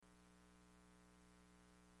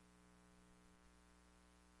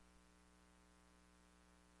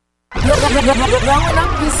Blowing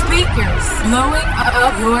up the speakers. Blowing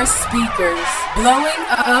up your speakers. Blowing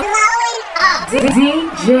up.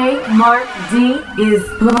 DJ Mark D is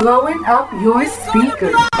blowing up your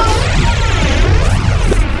speakers.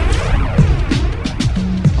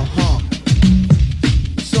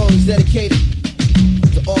 Songs dedicated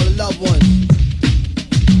to all the loved ones,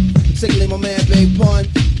 particularly my man Big Pun,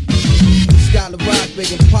 Skylar Rock,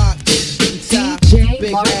 Big and Pop, DJ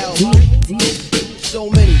Big Mark L, D. so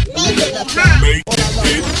many. DJ Mark D is making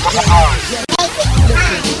it hot.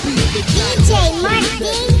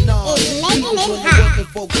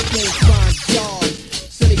 Folks can't find jobs,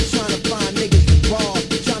 so they tryna find niggas to rob,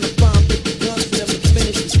 tryna find big guns for them to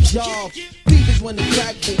finish the job. Beef is when the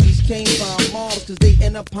crack babies can't find mobs, cause they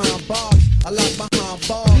end up behind bars. I lock behind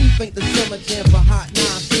bars. Beef ain't the summer jam for Hot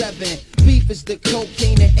 97. Beef is the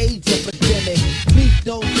cocaine and AIDS epidemic. Beef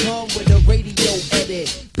don't come with a radio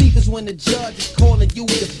edit. Beef is when the judge is calling you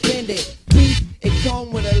defendant. Beef, it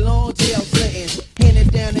come with a long jail sentence,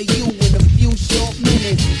 handed down to you in a few short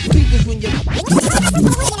minutes. Beef is when you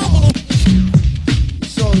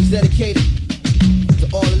songs dedicated to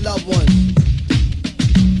all the loved ones,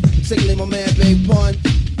 particularly my man Big Pun,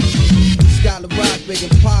 Skylar Rock, Big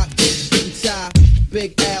and Pop, Ty,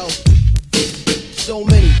 Big L, so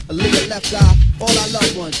many, Aaliyah Left Eye, all our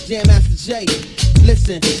loved ones, Jam Master J.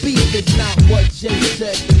 Listen, beef is not what Jay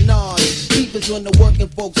said to Nas. Beef is when the working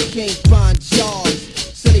folks can't find jobs,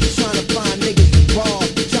 so they tryna find niggas to rob,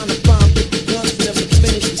 tryna find big guns for them to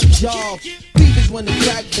finish the job. Beef is when the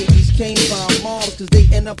crack babies can't find mobs, cause they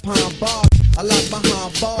end up behind bars. I lock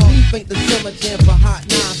behind bars. Beef ain't the summer jam for Hot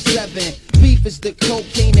 97. Beef is the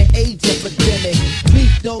cocaine and AIDS epidemic.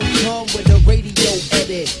 Beef don't come with a radio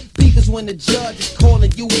edit. Beef is when the judge is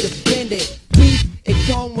calling you defendant. Beef, it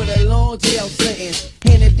come with a long jail sentence,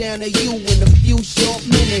 handed down to you in a few short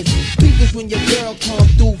minutes. Beef is when your girl come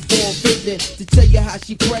through for a visit to tell you how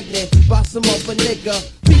she pregnant by some other nigga.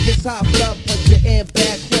 Beef is high blood pressure and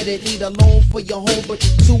bad credit. Need a loan for your home, but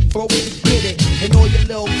you're too broke to get it. And all your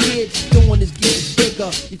little kids doing is getting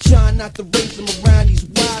bigger. You're trying not to race them around these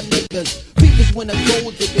wild niggas. Beef is when a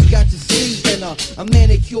gold digger got your seed in her. A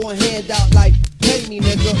manicure handout like, pay me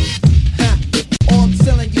nigga. Ha. Or I'm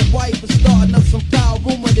telling your wife is starting up some foul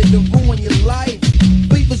rumor that'll ruin your life.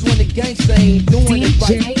 Beef is when the gangster ain't doing it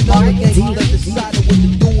right. The gangster decided what to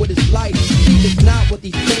do with his life. Beef is not what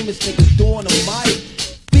these famous niggas doing on mic.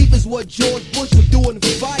 Beef is what George Bush would do in the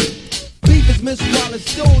fight. Beef is Miss Wallace,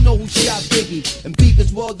 still don't know who shot Biggie. And beef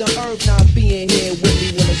is Well Done Herb not being here with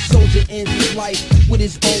me when a soldier ends his life with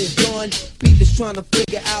his own gun. Beef is trying to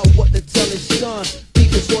figure out what to tell his son.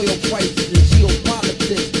 Beef is oil prices and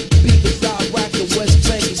geopolitics. Beef is Iraq, the West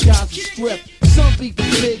Bank, and Gaza Strip. Some beef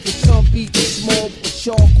is big and some beef is small, but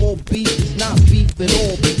charcoal beef is not beef at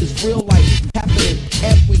all. Beef is real life happening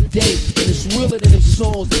every day, and it's realer than them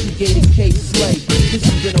songs that you gave to K Slay. This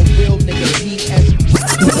has been a real nigga PS.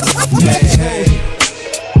 Hey.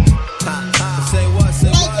 Say what?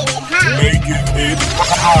 Say what? Make it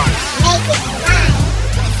hot. Make it hot.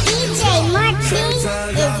 DJ Mark D is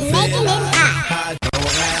making it hot. I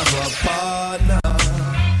don't have a partner.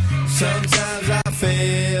 Sometimes I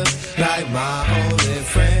feel like my only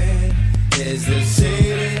friend is the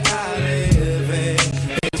city I live in.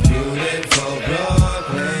 It's beautiful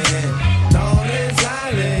Brooklyn. Long as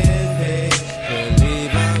I live here,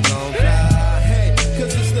 believe I'm gon' fly. Hey,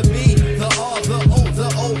 cause it's the B, the R, the O, the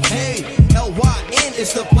O-K. L-Y-N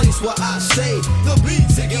is the place where I stay. The B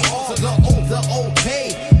to the R, the O, the O-K.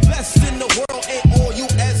 Best in the world and all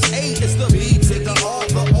USA. It's the B to the R,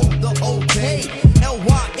 the O, the O-K.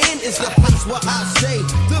 L-Y-N is the place where I stay.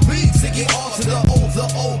 The B to the R to the O, the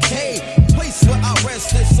O-K. Place where I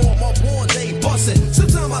rest this on my born day bustin'.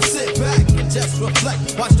 Sometimes I sit back and just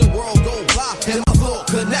reflect. Watch the world go by and my thought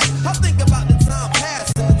connect. I think about the time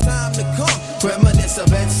past and the time to come. Reminisce of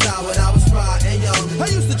Bed-Stuy when I was bright and young. I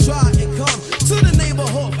used to try and come to the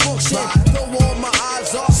neighborhood function. Throw all my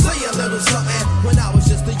eyes off, say a little something. When I was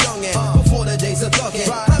just a youngin', before the days of thuggin'.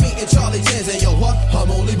 I'm eating Charlie Chins and yo what? I'm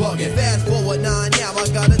only buggin'. Fast forward 9 now, I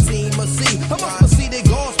got a team of C. I must proceed at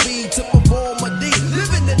Godspeed to perform a D.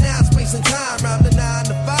 Living in now space and time, round the 9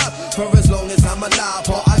 to 5. For as long as I'm alive,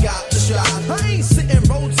 all I got to strive. I ain't sitting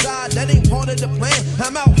roadside, that ain't part of the plan.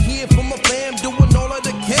 I'm out here for my fam, doing all of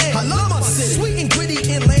the can. I love my city, sweet and gritty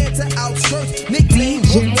inland to outskirts. Nickname,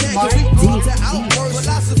 we going to outbursts.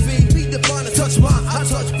 Philosophy, be divine and touch mine, I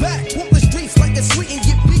touch back. Walk the streets like it's sweet and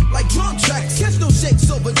get beat like drum tracks. Catch no shakes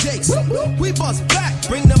over jakes, we bust back.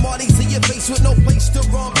 Bring the Marty to your face with no place to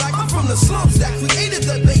run back. I'm from the slums that created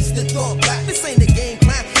the bass that thought back. This ain't a game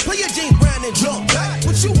plan, play your James Brown and jump back.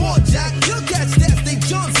 What you want, Jack? Your cats stats, they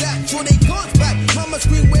jump at, so they guns back. Mama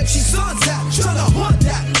scream where she sun's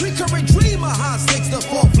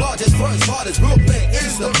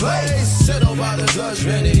was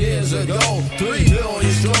many years ago. 3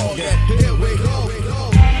 billion strong, and here we go.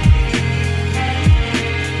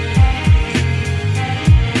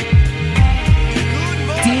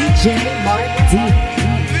 DJ Mark D.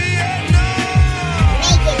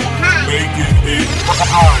 Making it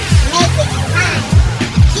hot.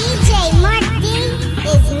 DJ Mark D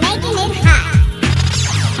is making it hot.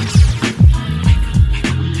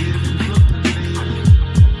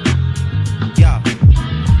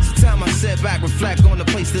 Sometimes I sit back, reflect on the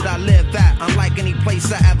place that I live at. Unlike any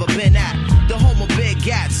place I ever been at. The home of big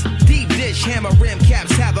gats, deep dish, hammer rim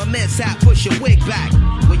caps, have a mishap, push your wig back.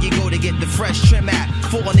 Where you go to get the fresh trim at?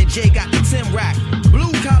 4 and J got the Tim rack.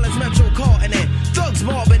 Blue collars, Metro carting it. Thugs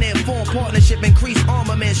mobbing in, form partnership, increase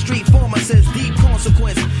armament. Street former says deep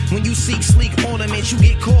consequence. When you seek sleek ornaments, you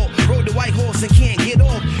get caught. Rode the white horse and can't get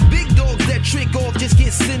off. Big dogs that trick off just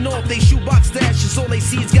get sent off. They shoebox stashes, all they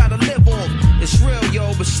see is gotta live off. It's real,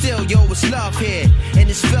 yo, but still, yo, it's love here. And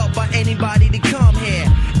it's felt by anybody to come here.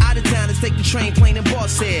 Out of town, let's take the train, plane, and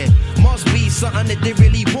bus here. Must be something that they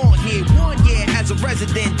really want here. 1 year as a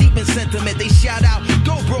resident, deep in sentiment, they shout out,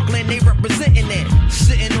 go Brooklyn, they representing it.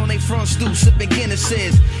 Sitting on their front stoop, sipping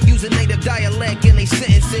Guinnesses, using native dialect in they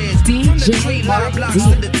sentences. From the tree line blocks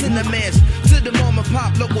to the tenements, to the mom and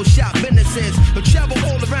pop local shop businesses. But travel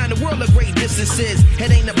all around the world at great distances.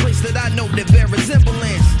 It ain't a place that I know that bear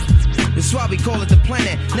resemblance. That's why we call it the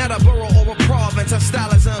planet, not a borough or a province. Our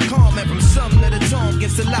style is uncommon, from Sumner to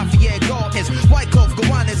Tompkins to Lafayette Gardens, White Cove,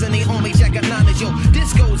 Gowanus, and the army jacket liners. Yo,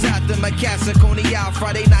 this goes out to Macassa, Coney Island,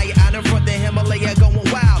 Friday night out in front of Himalaya going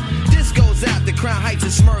wild. This goes out to Crown Heights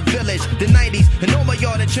and Smurf Village, the 90s, and all my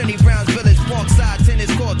yard in Trinity Browns Village, Parkside,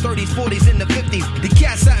 tennis court, 30s, 40s, and the 50s. The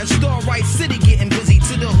cats out in Starlight City getting busy,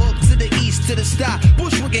 to the hook, to the east, to the stop,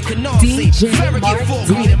 Bushwick and Canarsie, Farragut, Fort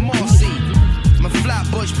Greene, and Marcy. My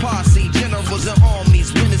Flatbush posse, generals and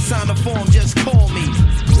armies. When it's time to form, just call me.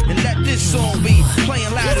 And let this song be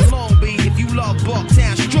playing loud in Long Beach. If you love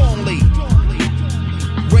Bucktown strongly,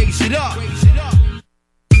 raise it up.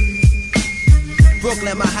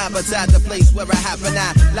 Brooklyn, my habitat, the place where I happen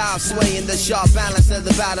at. Loud sway in the sharp balance of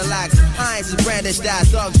the battle axe. Heinz is brandished at,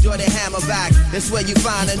 thugs draw their hammer back. It's where you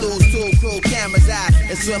find the news tool crew cameras at.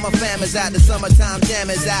 It's where my fam is at, the summertime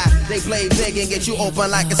jam is at. They play big and get you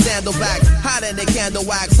open like a sandalback. Hotter than candle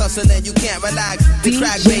wax, hustling you can't relax. The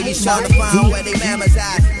crack babies trying to find where they mamas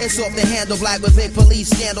at. It's off the handle black with big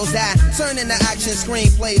police scandals at. Turn into action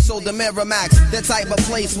screenplay, so the Miramax. The type of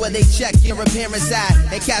place where they check your appearance at.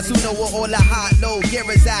 And cats who know where all the hot low gear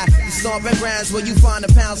is at. The stomping grounds where you find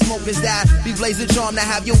the pound smokers that be blazing charm to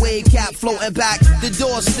have your wave cap floating back. The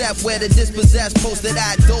doorstep where the dispossessed posted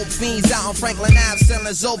at. Dope fiends out on Franklin Ave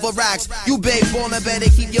selling Zova racks. You big baller better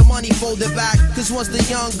keep your money folded back. Cause once the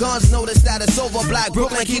young guns notice that it's over black,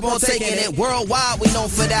 Brooklyn keep on taking it. Worldwide we known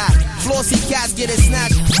for that. Flossy cats get it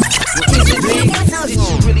snatched. Is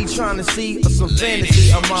you really trying to see or some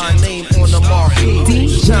fantasy of my name on the marquee?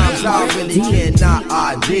 Sometimes I really cannot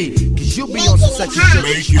ID. Cause you be on such a trip.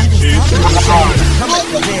 Come at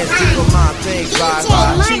the dance to my thing,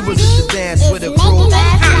 bye. She was just to dance with a crew.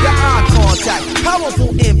 The eye contact, powerful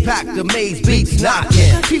impact, the maze beats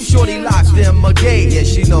knocking. Keep shorty locked in my gate. Yeah,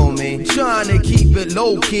 she know me. Trying to keep it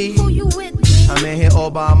low key. I'm in here all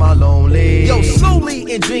by my lonely. Yo, slowly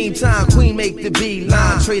in dream time, Queen make the beat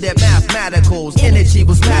line. Trade at mathematicals, energy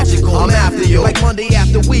was magical. I'm after you, like Monday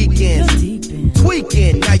after weekend.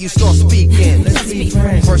 Tweaking, now you start speaking. Let's be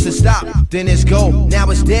friends. First it stop, then it's go. Now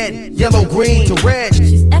it's dead, yellow, green to red.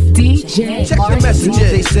 DJ Check the messages.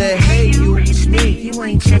 They said, hey, you, it's me. You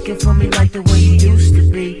ain't checking for me like the way you used to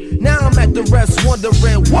be. Now I'm at the rest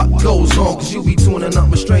wondering what goes on. Cause you be tuning up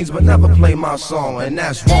with strings but never play my song. And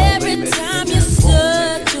that's wrong, baby. Every time you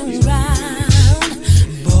circle around,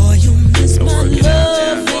 boy, you miss my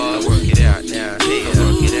love. Work it out now,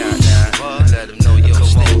 work it out now. Let them know you're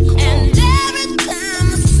still. And every time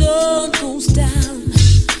the sun goes down,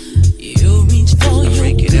 you reach for your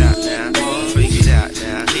Freak it out now, freak it out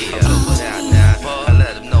now. Put it out now, I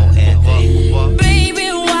let them know. And baby,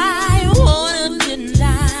 why you wanna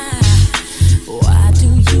deny? Why do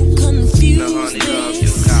you confuse honey, love, you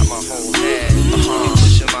this? got my whole head. You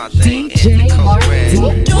pushing my thing DJ in the cold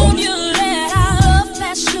red. Don't you let our love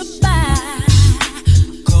pass you by,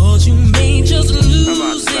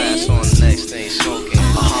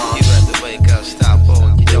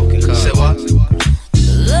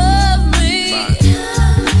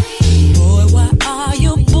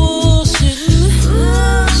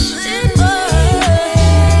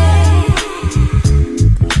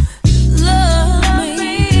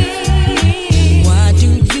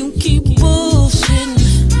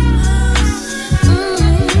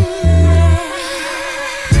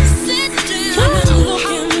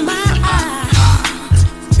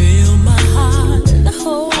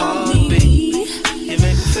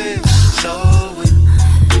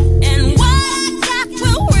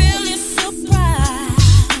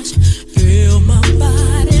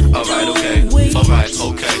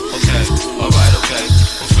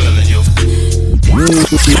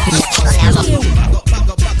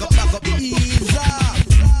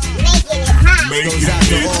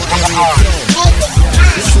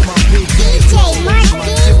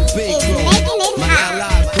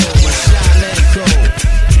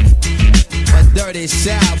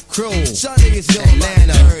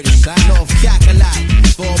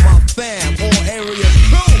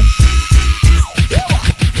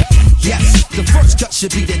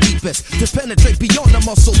 deepest to penetrate beyond the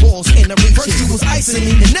muscle walls in the reach. First you was icing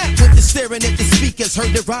me, and that with the staring at the speakers.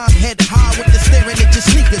 Heard the rhyme head high with the staring at your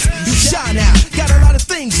sneakers. You shy now, got a lot of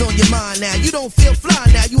things on your mind now. You don't feel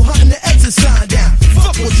fly now, you hunting the exit sign down.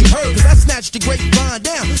 Fuck what you heard, cause I snatched the grapevine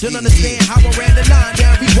down. Don't understand how I ran the line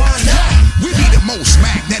down, rewind now. We be the most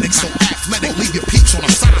magnetic, so athletic. Leave your peeps on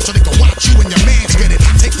the side so they can watch you and your mans get it.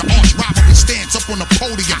 I take the arch rivalry stance up on the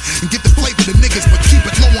podium and get the flavor to niggas, but keep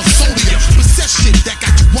it low on sodium. Possess shit that got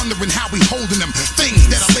you wondering how we holding them. Things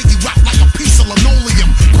that'll make you rock like a piece of linoleum.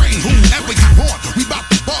 Brain whoever you want. We bout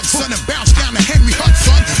to bug, son, and bounce down to Henry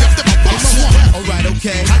Hudson. After my boss one. Alright,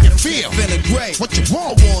 okay. How you feel? Feeling great. What you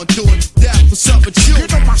want? I want to do it. That what's up with you? You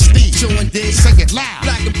know my Steve. Showing this. Say it loud.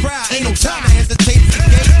 Black and proud. Ain't no time to hesitate.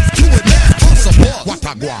 Do it now. What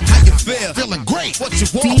I want? How you feel? Feeling great. What you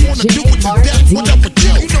want? I wanna do it to death. What up with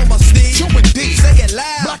you? You know my Steve. Show it D. Say it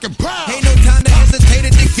loud. Black and proud. Ain't no time to hesitate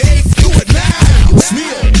at the gate. Do it now.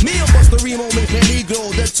 Me and Busta Remo make the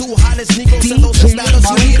Negro. The two hottest Negros in Los Estados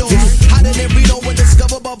Unidos. Hotter than Reno when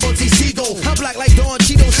discovered by Bugsy Siegel. I'm black like Don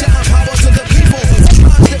Cheeto, shouting power to the people.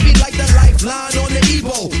 Trying to be like the lifeline on the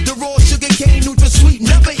Evo. The raw sugar cane, neutral sweet,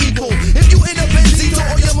 never equal. If you in a Benzito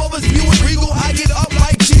or your mother's Buick Regal, I get up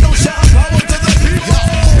like Cheeto, shouting power to the people.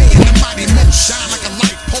 Me and the mighty mo shine like a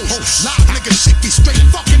light post. Live niggas shit be straight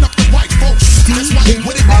fucking up the white folks. That's why they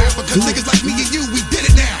with it now, because niggas like me and you, we did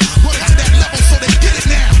it now. Put it to that level so they get it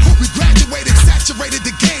now. We graduated, saturated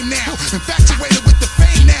the game now. Infatuated with the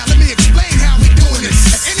fame now. Let me explain how we doing this.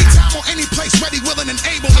 At any time or any place, ready, willing, and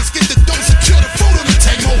able. Let's get the dough, secure the food on the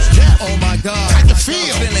table. Oh my God, How you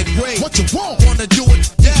feel? Feeling great. What you want? Wanna do it?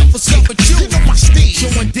 Yeah, what's up with you? You know my Steve.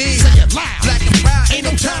 Showing D. Say it loud. Black and proud. Ain't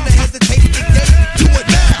no time to hesitate at the gate. Do it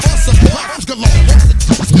now. Awesome. Rhymes galore.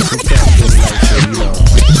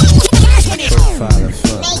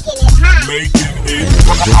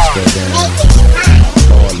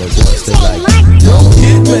 Don't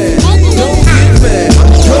get mad. Don't get mad.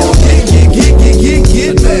 Don't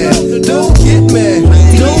get mad. Don't get mad.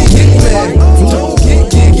 Don't get mad. Don't get mad. Don't get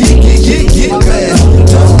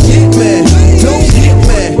mad. Don't get mad. Don't get mad. Don't get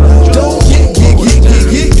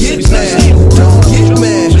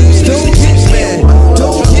mad. Don't get mad.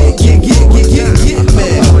 Don't get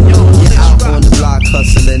mad. You're out on the block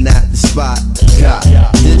hustling at the spot. God,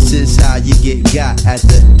 this is how you get got at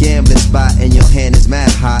the gambling spot and your hand is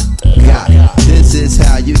mad hot. God, this is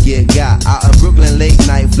how you get got out of Brooklyn late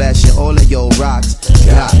night flashing all of your rocks.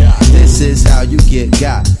 God, this is how you get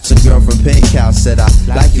got. Some girl from Pink House said I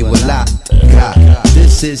like you a lot. God,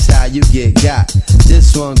 this is how you get got.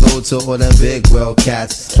 This one go to all them big well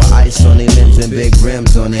cats with ice on their limbs and big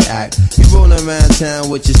rims on their act. You rollin' around town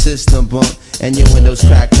with your system bump and your windows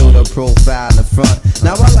cracked through the profile in the front.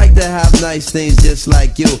 Now I like to have nice things just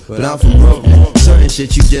like you, but I'm from Brooklyn. Certain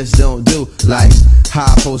shit you just don't do, like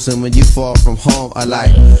high posting when you fall from home. I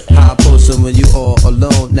like high posting when you all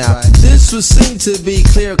alone. Now this would seem to be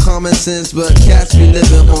clear common sense, but cats be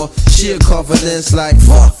living on sheer confidence. Like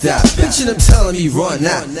fuck that. Picture them telling me run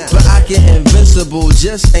out, but I get invincible,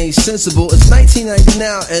 just ain't sensible. It's 1990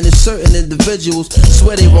 now, and it's certain individuals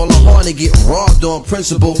swear they rollin' hard and get robbed on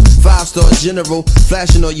principle. 5-star general,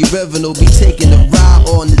 flashing on your revenue, be taking a ride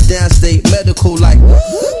on the downstate medical like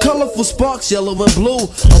colorful sparks, yellow and blue.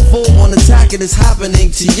 A full on attack and it's happening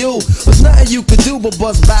to you. There's nothing you could do but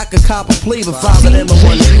bust back a cop a plea. But 5 of them are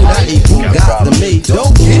one of you that equal got to me.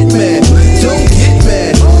 Don't get mad, don't get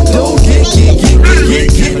mad, don't get mad,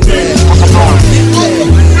 don't get mad, don't get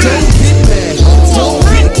mad, don't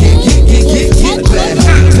get mad, don't get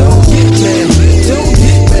mad, don't get mad, don't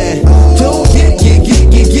get mad, don't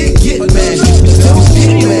get mad, don't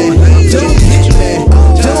get mad, don't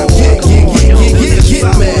get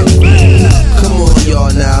mad. Come on,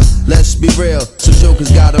 y'all now, let's be real. Some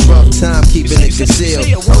jokers got a rough time keeping it concealed.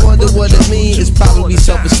 I wonder what it means. It's probably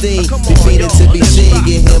self-esteem. Defeated to be seen,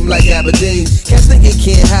 get him like Aberdeen. Cats think it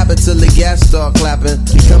can't happen till the gas start clapping.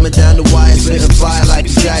 Be coming down the wire, spitting fire like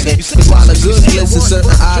a dragon. Cause while the good glisten,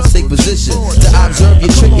 certain eyes take position to observe your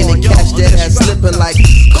tricking and catch that ass slipping like,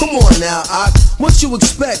 come on now, what you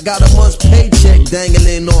expect? Got a month's paycheck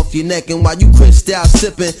dangling off your neck, and while you crissed out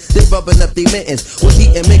sipping, they rubbing up their mittens with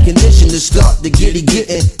heat and make condition to start the getting.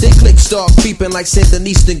 They click start creeping like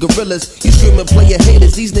Sandinistan gorillas. You screaming player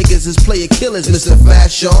haters, these niggas is player killers. Mr.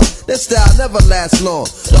 Fashion, that style never lasts long.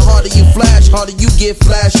 The harder you flash, harder you get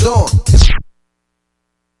flashed on.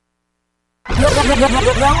 Blowing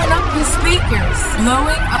up your speakers.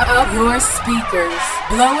 Blowing up your speakers.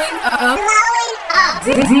 Blowing up.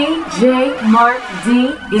 DJ Mark D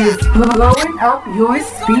is blowing up your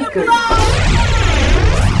speakers.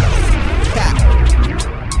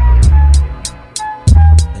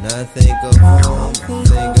 And I think of home,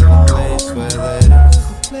 think of a place where there's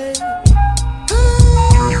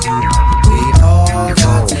we all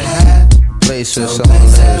got to have place where someone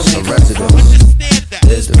lives, a residence.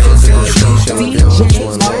 this The physical structure of their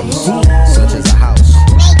ritual lives, such as a house.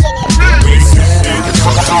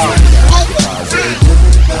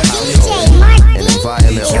 An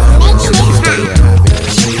environment where security and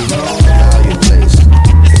happiness. A valued place,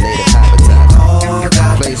 the native habitat.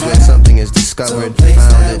 A place where something is discovered,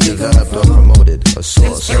 founded, developed, or promoted. A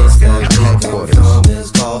source, a headquarters,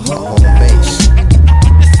 a home base.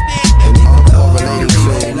 All relating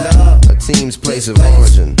to a team's place of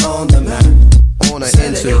origin. On or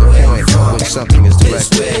into the point from which something is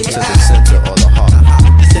directed to the center or the heart.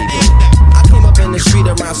 I came up in the street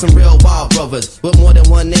around some real wild brothers with more than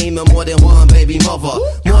one name and more than one baby mother.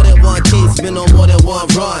 More than one case, been on more than one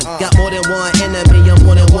run. Got more than one enemy and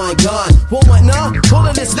more than one gun. Want none? All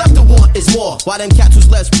of this left to want is more. Why them cats who's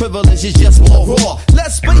less privileged is just more raw.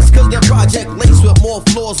 Less space cause the project laced with more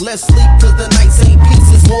floors. Less sleep cause the nights ain't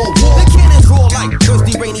pieces, more war. The cannons roar like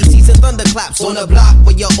thirsty rainy season thunderclaps on the block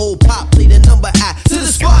where your old pop played the number at. To the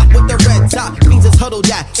spot with the red top, fiends is huddled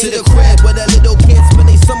at. To the crib where the little kids spend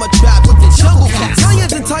they summer trap with the jungle cats.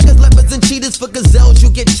 Lions and tigers, leopards and cheetahs for gazelles. You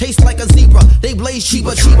get chased like a zebra. They blaze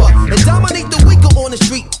cheaper, cheaper. And dominate the weaker on the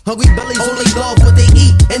street. Hungry bellies only love what they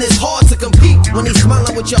eat. And it's hard to compete when they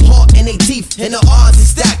smiling with your heart and they teeth. And the odds is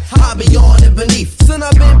stacked high beyond and beneath. Son,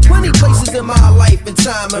 I've been plenty places in my life and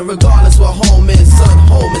time. And regardless what home is, son,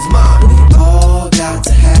 home is mine. We all got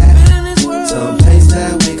to have some place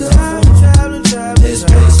that we come from. This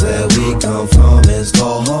place where we come from is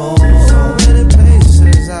called home. So many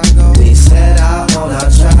places I go. We set out on our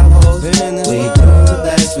travels. We do the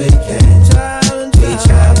best we can. We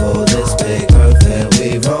travel this big earth and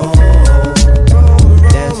we roam.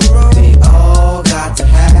 Yes, we all got to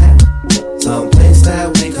have some place that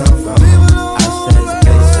we come from. I said the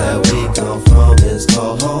place that we come from is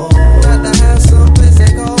called home. Got to have some place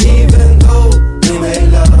that go. Even though we may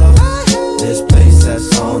love this place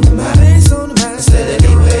that's on the map. Instead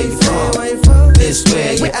of where you from, this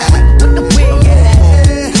where you at.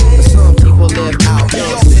 Some people live out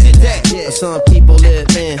in some people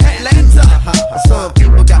live in Atlanta. Some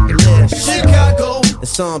people got to live Chicago. And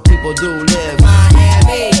some people do live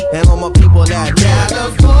Miami. And all my people that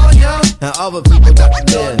California. And other people got to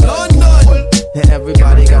live London. And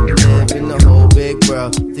everybody got to live in the whole big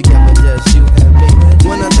world. Together just you and me.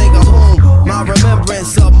 When I think of home, my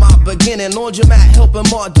remembrance of my beginning. Laundromat helping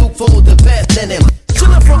Mark Duke fold the bed linen.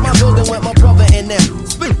 Chillin' from my building with my brother and them.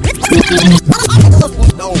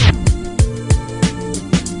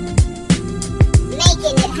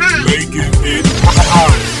 Making it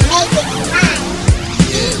hot. Making it hot.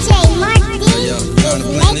 DJ Mark D is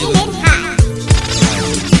making it hot.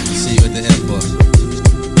 See you at the airport.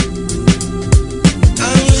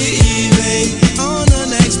 I'm leaving on the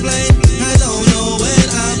next plane. I don't know when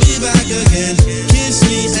I'll be back again. Kiss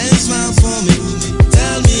me and smile for me.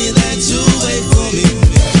 Tell me that you wait for me.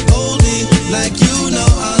 Hold me like you know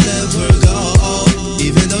I'll never go.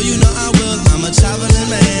 Even though you know I will, I'm a traveling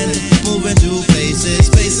man. Moving through places,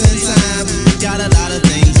 space and time. Got a lot of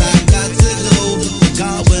things I got to do.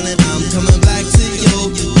 God willing, I'm coming back to you.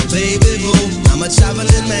 Baby boo, I'm a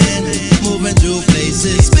traveling man. Moving through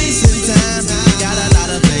places, space and time. Got a lot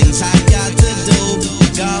of things I got to do.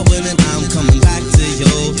 God willing, I'm coming back to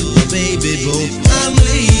you. Baby boo, I'm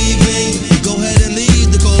leaving. Go ahead and leave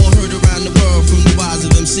the call. Heard around the world from the wise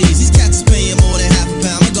of MCs. These cats paying more than half a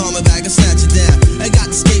pound. My garment bag and snatch it down. I got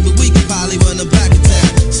to skate, but we can probably run them back in town.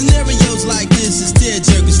 Scenarios like this is tear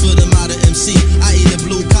jerkers for the modern MC. I eat a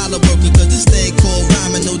blue collar worker cause this thing called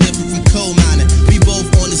rhyming no different from coal mining. We both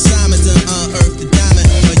on assignments and unearth the diamond.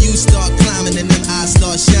 When you start climbing and then I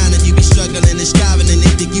start shining. You be struggling and striving and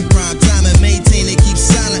they think you prime time and maintain and keep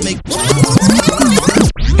silent. Make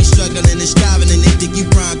you be struggling and striving and they think you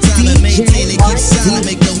prime time and maintain and keep silent.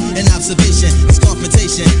 Make no an observation. It's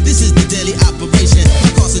confrontation. This is the daily operation.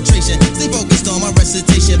 My concentration. Stay focused on my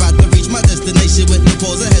recitation. About to reach my destination with no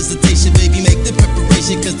pause or hesitation. Baby, make the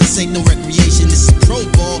preparation cause this ain't no recreation. This is pro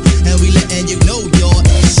ball and we letting you know y'all.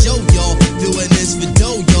 Show y'all. Doing this for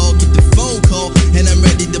dough y'all. Get the phone call and I'm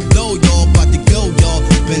ready to blow y'all. About to go y'all.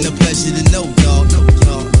 Been a pleasure to know y'all.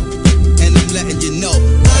 And I'm letting you know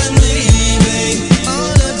I'm leaving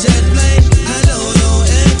on a jet plane. I don't know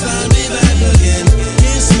if I'll be back again.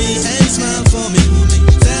 Kiss me and smile for me.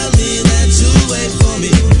 Tell me that you wait for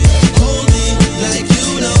me. Hold me like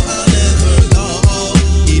you know I'll never go.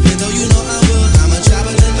 Even though you know I will, I'm a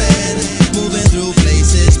traveling man. Moving through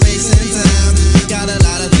places.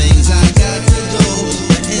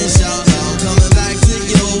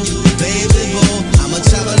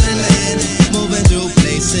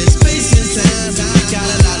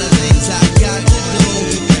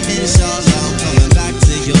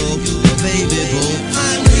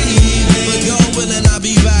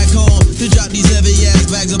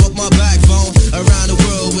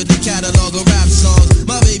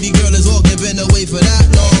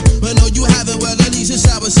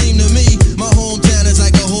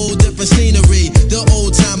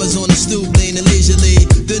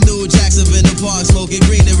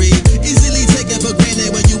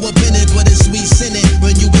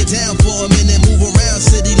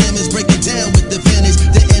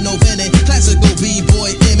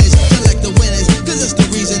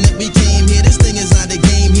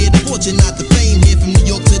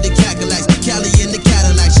 Cali in the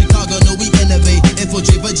Cadillac, Chicago, no we innovate.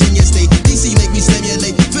 Infiltrate Virginia State, DC make me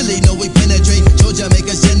stimulate. Philly, no we penetrate. Georgia make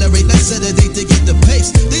us generate. Let's set a date to get the pace.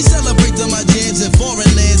 They celebrate to my jams in foreign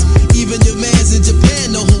lands. Even your mans in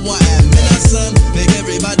Japan know who I am. And our son, make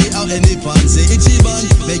everybody out in the fun. Say Ichiban,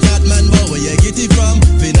 make that man more where you get it from.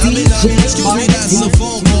 Phenomenon, excuse me, that's a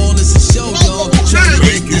phone call. It's a show, dog. Trying to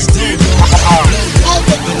get this dough, dog. No, dog.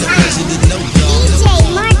 When the president know, dog. DJ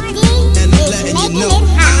Martin And I'm is letting you making know it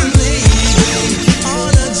hot. I'm leaving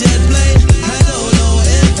on a jet plane. I don't know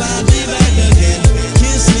if I'll be back again.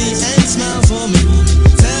 Kiss me and smile for me.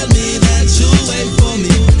 Tell me that you'll wait for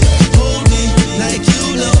me. Hold me like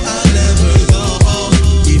you know I'll never go.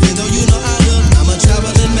 Even though you know I will, I'm a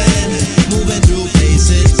traveling man. Moving through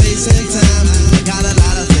places, space and time. I got a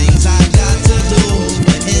lot of things I got to do.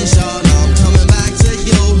 But inshallah, I'm coming back to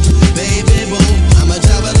you. Baby boo, I'm a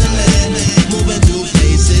traveling man. Moving through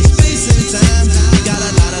places, space and time. I got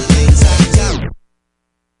a lot of things I got.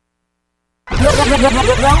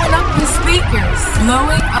 Blowing up your speakers.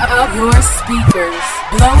 Blowing up your speakers.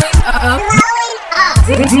 Blowing up.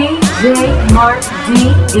 DJ Mark D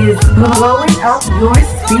is blowing up your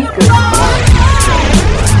speakers.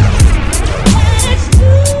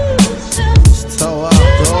 So up,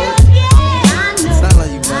 bro. Sound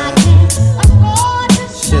like you, man.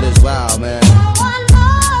 Shit is wild, man.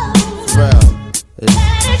 Bro, let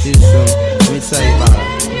me tell you about it.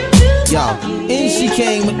 Yo, and she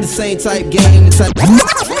came with the same type game, the type. Let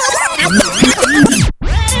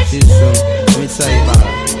me tell you about it.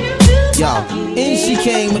 Yo, and she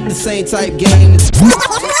came with the same type game. Let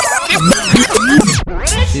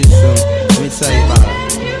me tell you about it.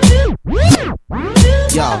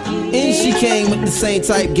 Yo, and she came with the same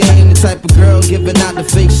type game, the type of girl giving out the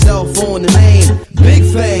fake cell phone, the name Big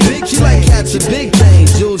Fame. She like catching big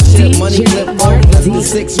things, jewels, shit, money, clip, all less than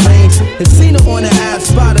 6 range. And seen her on the ass,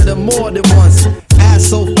 spotted her more than once. Ass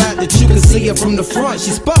so fat that you can see her from the front.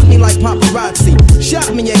 She spot me like paparazzi,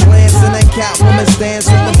 shot me a glance, and that Catwoman stance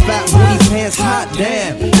with the fat booty pants. Hot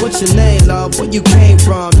damn, what's your name, love? Where you came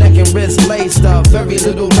from? Neck and wrist laced up, very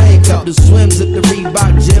little makeup. The swims at the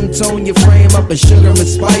Reebok gym, tone your frame up, and sugar and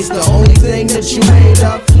spice, the only thing that you made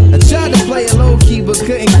up. I tried to play it low key, but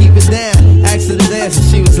couldn't keep it down. Asked her to dance, and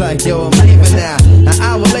she was like, yo, I'm leaving now. An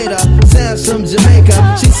hour later, Sam's from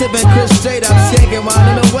Jamaica. She sipping Chris straight up, shaking while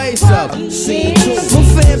in her waist up. Scene 2. My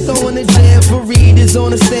fam throwing the jam for Reed is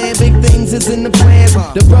on the stand. Big things is in the plan.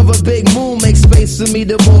 The brother Big Moon makes space for me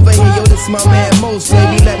to move in here. Yo, this my man Most,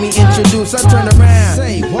 baby, let me introduce. I turn around.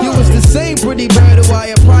 You was the same pretty bird who I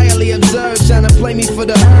had priorly observed, trying to play me for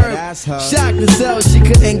the herd. Shocked to sell, she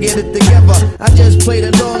couldn't get it together. I just played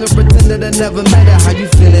along and pretended I never met her. How you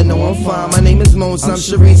feeling? No, I'm fine. My name is Mons. I'm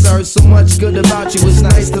Sharice. I heard so much good about you. It's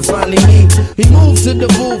nice to finally meet. He moved to the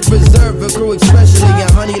booth, preserve a crew, especially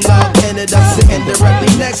and Honey Love ended up sitting directly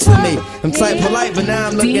next to me. I'm type polite, but now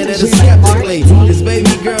I'm looking at her skeptically. This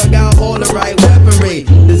baby girl got all the right weaponry,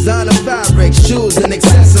 designer fabrics, shoes and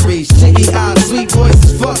accessories. Cheeky eyes, sweet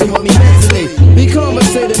voices, fucking with me mentally. We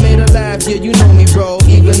conversated, made her laugh. Yeah, you know me, bro.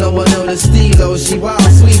 Even though I know the stilo, she wild,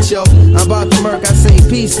 sweet, yo. I'm about to murk, I say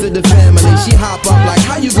peace to the family. She hop up like,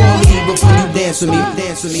 how you gonna leave before you dance with me?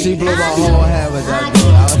 Dance with me. She blew my whole head with that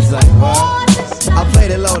dude. I was like, what? I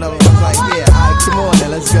played it low though. I was like, yeah, alright, come on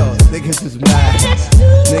then, let's go. Niggas was mad.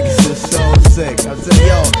 Niggas was so sick. I said,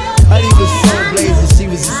 yo, honey was so blazing. She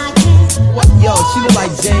was, what? Yo, she looked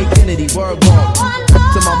like Jane Kennedy, word bomb.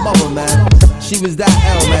 To my mother, man. She was that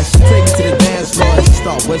L, man. She take me to the dance floor and she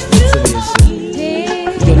start whispering to me and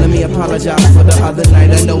shit. Yo, let me apologize for the other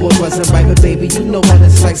night. I know it wasn't right, but baby, you know what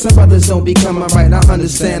it's like. Some brothers don't be coming right. I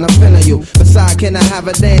understand, I'm feeling you. Besides, can I have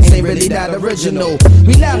a dance? Ain't really that original.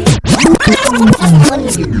 We laugh.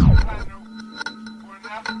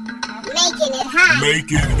 Making it hot.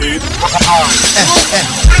 Making it hot. DJ Martin is making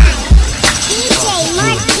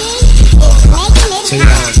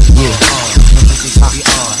it hot.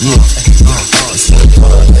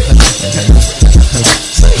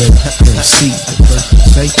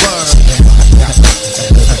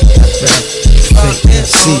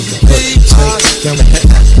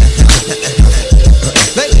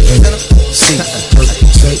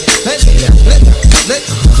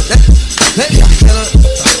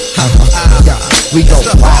 We go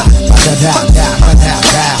wild,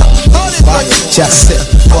 just sit,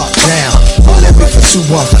 fuck down. Let me for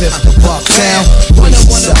 2-1-5 the buck down. Brace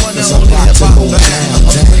yourself, cause I'm about to go down.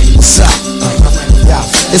 What's up?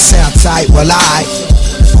 Yeah, it sound tight, well I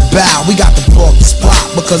about. We got the block the spot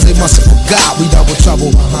because they must have forgot. We double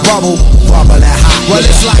trouble, bubble that hot. Well,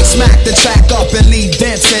 it's like smack the track up and leave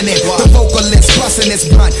dents in it. The vocalist busting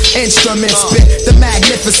his blunt, instrument spit. The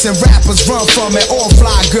magnificent rappers run from it. All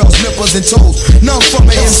fly girls, nipples and toes. None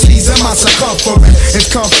from it, MCs in my circumference.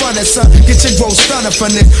 It's confronted, son. Get your growth stunning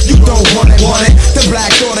for this. You don't want it. The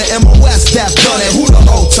Black Order, MOS, that done it. Who the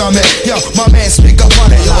ultimate? Yo, my man speak up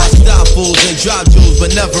on it. Yo, I stop fools and drop jewels,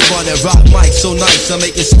 but never run it. Rock mic so nice, I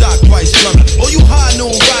make your stock price plummet. All you high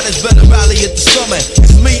noon riders better rally at the summit.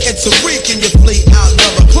 It's me and Tariq and your fleet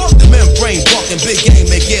outnumber. Plug the membrane, walking big game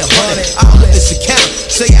and get hunted. I put this account,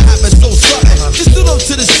 say it happened so sudden. Just stood up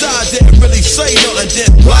to the side, didn't really say nothing,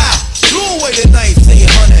 then wow. Blew away the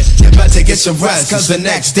 1900. You better get some rest, cause the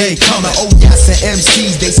next day coming. Oh yes, and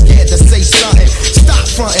MCs, they scared to say something. Stop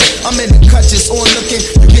frontin', I'm in the cut just on looking.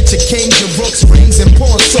 You get your kings, your rooks, rings, and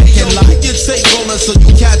porn soaking like. You take rolling so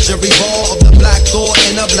you catch every ball of the Black Thought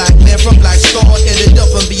and a black man from Black Star. Ended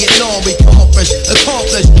up in Vietnam, we accomplished,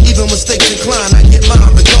 even mistakes incline, I get mine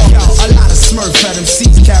regardless. A lot of Smurf at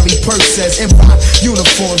MCs carry purses and rock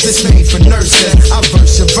uniforms, it's made for nurses. I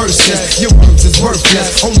verse your verses, your words is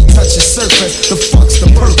worthless. Only touch the surface, the fuck's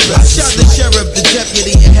the purpose. I shot the sheriff, the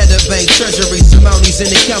deputy, and head of bank treasury. Some mounties in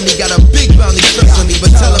the county got a big bounty stressing me,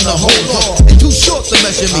 but tell them to hold on. They too short to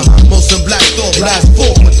measure me. Most of Black Thought blast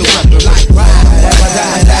forth with the weapon. Like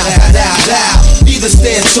either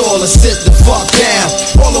stand tall or sit the fuck down.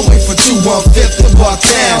 All the way from 215 to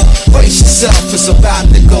Bucktown. Brace yourself, it's about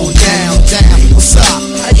to go down. What's up?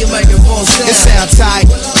 How your microphone sound? It sound tight.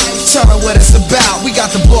 Tell me what it's about. We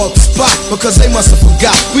got the block spot because they must have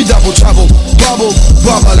forgot. We double trouble, bubble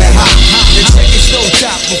and hot. Then check your stove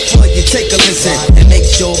top before you take a listen, and make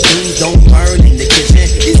sure beans don't burn in the kitchen.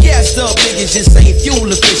 These gassed up niggas just ain't fuel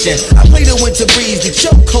efficient. I play the winter breeze, the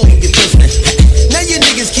choke cold get listening. Now you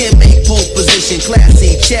niggas can't make pole position.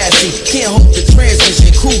 Classy chassis can't hold the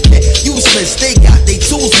transmission. Crew pit useless. They got they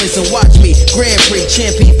tools missing. Watch me Grand Prix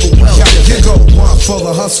champion for well. You go one for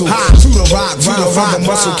the hustle, to the rock, from the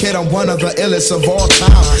muscle kid. I'm one of the illest of all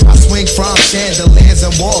time. I swing from chandeliers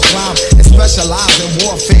and wall climb, and specialize in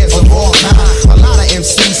warfare of all kind. A lot of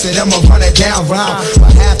MCs say I'ma run it down rhyme,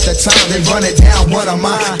 but half the time they run it down one of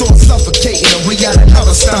mine. Thoughts suffocating and we got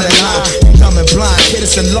another stunning line. You coming blind, kid,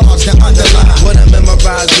 it's enlarged and underlined. What I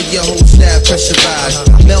memorize with your whole staff pressurized.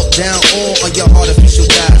 Melt down all of your artificial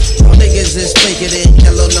guys. My niggas is faking it,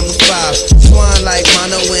 yellow number 5. Swine like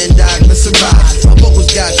mono and Douglas arrive. My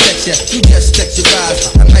vocals got texture, you just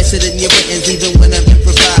texturize. I'm nicer than your writtens, even